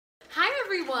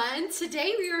everyone.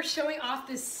 Today we are showing off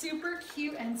this super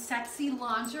cute and sexy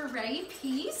lingerie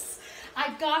piece.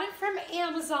 I got it from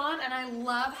Amazon and I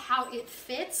love how it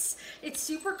fits. It's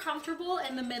super comfortable.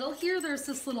 In the middle here, there's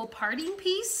this little parting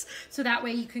piece. So that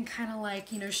way you can kind of like,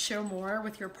 show more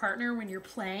with your partner when you're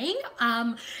playing.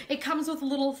 It comes with a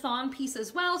little thong piece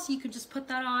as well. So you can just put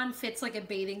that on. Fits like a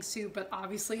bathing suit, but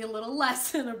obviously a little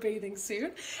less than a bathing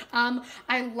suit.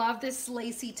 I love this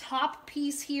lacy top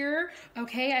piece here.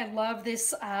 Okay, I love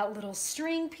this little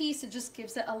string piece. It just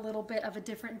gives it a little bit of a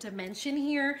different dimension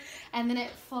here. And then it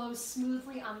flows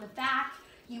smoothly on the back.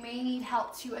 You may need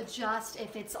help to adjust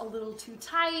if it's a little too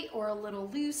tight or a little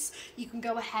loose. You can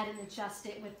go ahead and adjust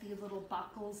it with the little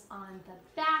buckles on the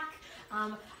back.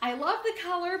 I love the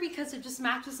color because it just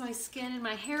matches my skin and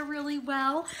my hair really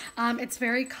well. It's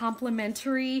very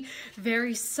complimentary,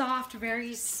 very soft,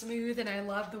 very smooth, and I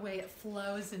love the way it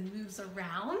flows and moves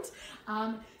around.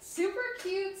 Super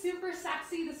cute, super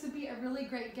sexy. This would be a really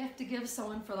great gift to give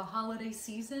someone for the holiday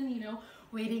season,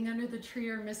 waiting under the tree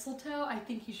or mistletoe. I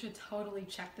think you should totally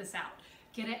check this out.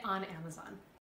 Get it on Amazon.